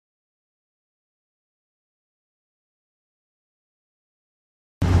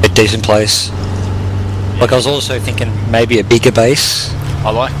decent place. Like I was also thinking maybe a bigger base. I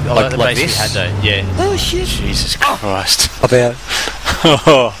like the like base this? we had though. Yeah. Oh shit! Jesus Christ. Hop out!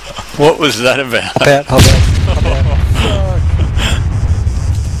 Oh, what was that about? Hop out! Hop out! Hop out!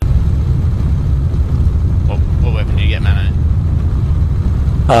 What weapon did you get, Mano?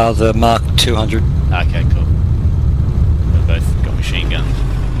 The Mark 200. Okay, cool. We both got machine guns.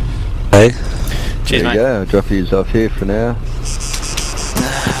 Hey. Cheers, there mate. you go, I'll drop yous off here for now.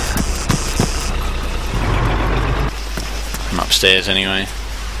 I'm upstairs anyway.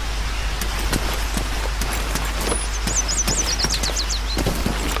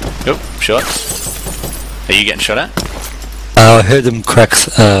 Yep, shots. Are you getting shot at? I heard them crack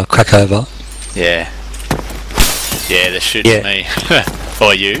over. Yeah. Yeah, they're shooting at me.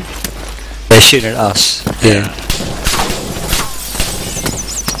 Or you. They're shooting at us. Yeah.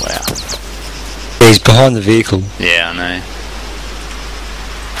 Wow. He's behind the vehicle. Yeah, I know.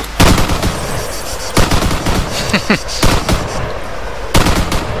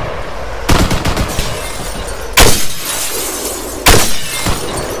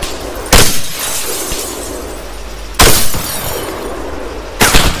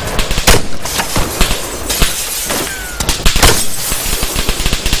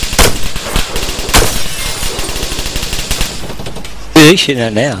 Who are you shooting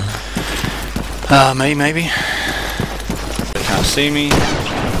at now? Me maybe. They can't see me.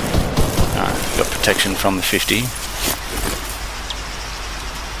 Got protection from the 50.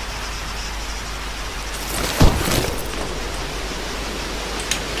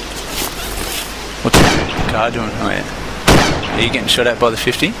 What's the car doing? Oh yeah. Are you getting shot at by the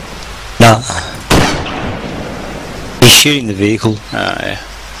 50? Nah. He's shooting the vehicle. Oh yeah.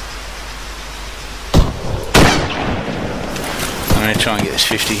 I'm going to try and get this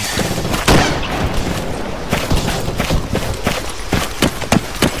 50.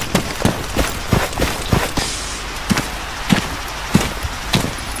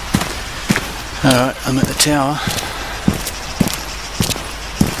 Alright, I'm at the tower.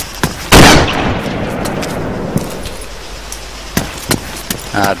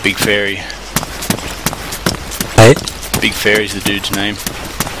 Big Fairy. Hey? Big Fairy's the dude's name.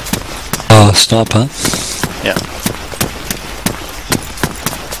 Oh, sniper. Yep.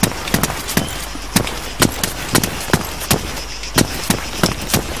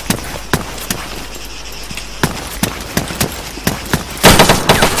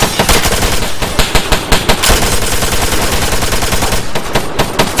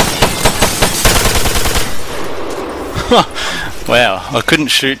 Wow, I couldn't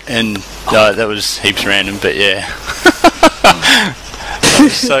shoot and that was heaps random, but yeah. That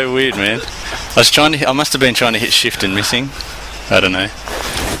was so weird, man. I must have been trying to hit shift and missing. I don't know.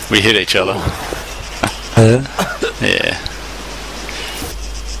 We hit each other. Yeah.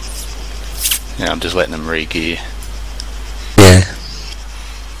 Yeah, I'm just letting them re-gear. Yeah.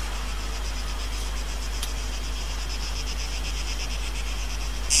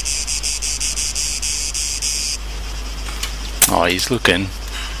 Oh, he's looking.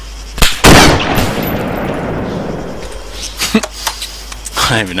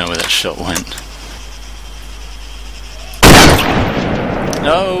 I don't even know where that shot went.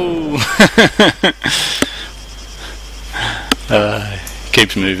 No!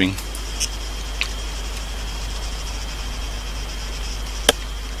 Keeps moving.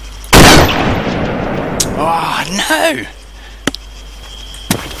 Oh, no!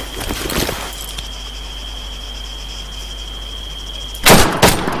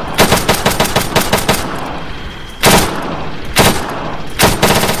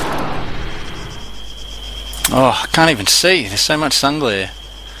 Oh, I can't even see. There's so much sun glare.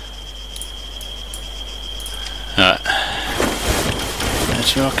 Alright.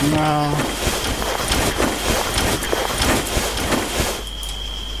 Let's rock and roll.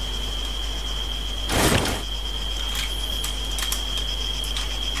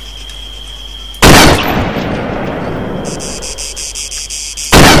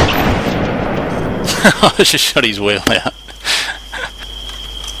 I just shot his wheel out.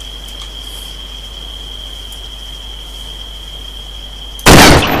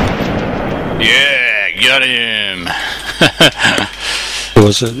 Yeah, got him.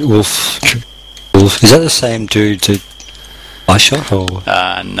 Was it Wolf? Wolf? Is that the same dude that I shot, or?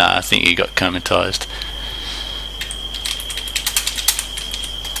 No, I think he got comatized.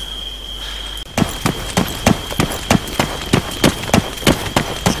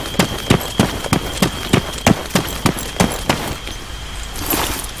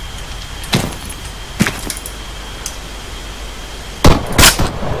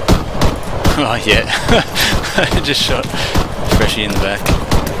 Oh yeah, I just shot Freshie in the back.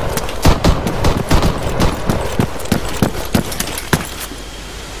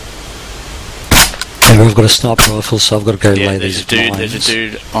 Sever, I've got a sniper rifle, so I've got to go Yeah, lay there's these a dude. mines. There's a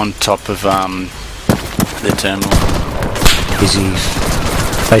dude on top of the terminal. Is he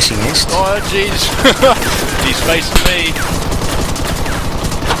facing east? Oh jeez, he's facing me.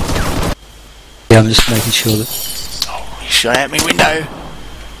 Yeah, I'm just making sure that... Oh, he shot out my window.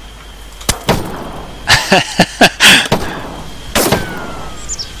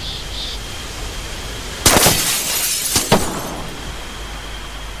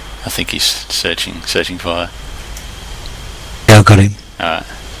 I think he's searching fire. Yeah, I've got him. Alright,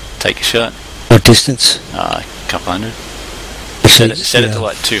 take a shot. What distance? A couple hundred. Actually, Set it to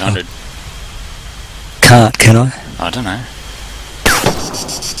like 200. Can't, can I? I don't know.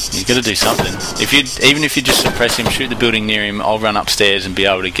 You got to do something. Even if you just suppress him, shoot the building near him, I'll run upstairs and be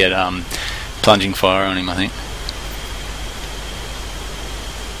able to get plunging fire on him, I think.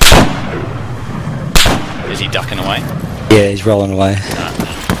 Is he ducking away? Yeah, he's rolling away. Alright.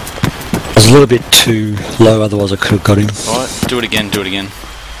 I was a little bit too low, otherwise I could have got him. Alright, do it again. Do it again.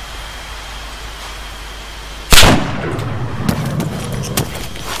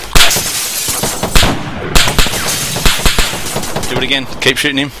 Do it again. Keep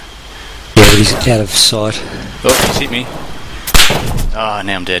shooting him. Yeah, but he's out of sight. Oh, he's hit me. Oh,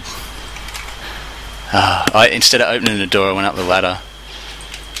 now I'm dead. Instead of opening the door, I went up the ladder.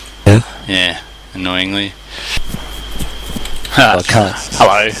 Yeah? Yeah, annoyingly. I can't.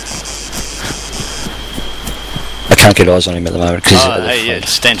 Hello. I can't get eyes on him at the moment because he's at the Hey, yeah, front.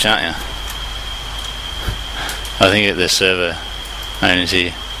 it's stench, aren't you? I think the server owners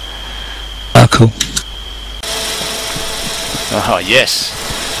here. Oh, cool. Oh, yes.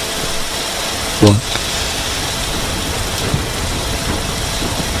 What?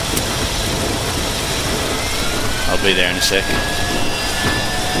 I'll be there in a sec.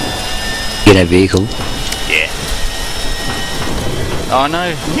 Get a vehicle. Yeah. Oh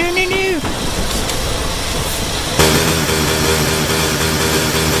no. No.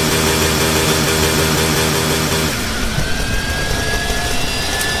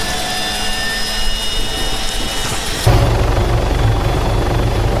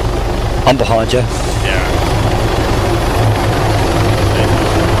 I'm behind you. Yeah.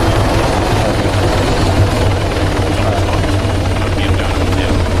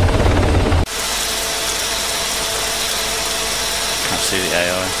 Can't see the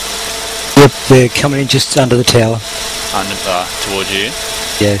AI. Yep, they're coming in just under the tower. Towards you.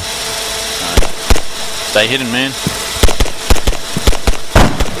 Yeah. Stay hidden, man.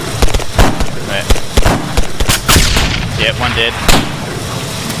 Right. Yeah, one dead.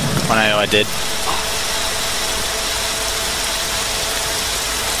 One AI dead.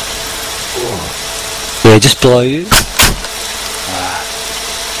 Yeah, just below you.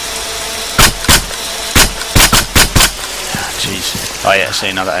 Jeez. Oh yeah, I see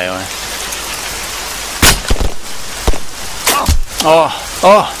another AI.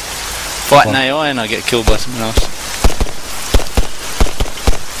 Oh! Fighting AI and I get killed by someone else.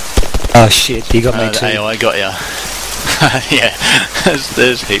 Oh shit, he got me The too. AI got ya. Yeah,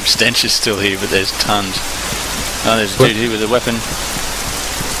 there's heaps. Stench is still here, but there's tons. Oh, there's a dude here with a weapon.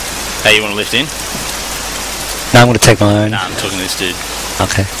 Hey, you want to lift in? No, I'm going to take my own. Nah, I'm talking to this dude.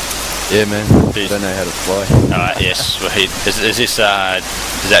 Okay. Yeah, man. I don't know how to fly. Alright, yes. Well, is this, is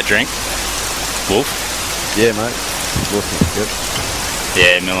that drink? Wolf? Yeah, mate. Awesome. Yep.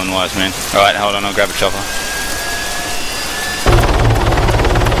 Yeah, Mill and Wise, man. Alright, hold on, I'll grab a chopper.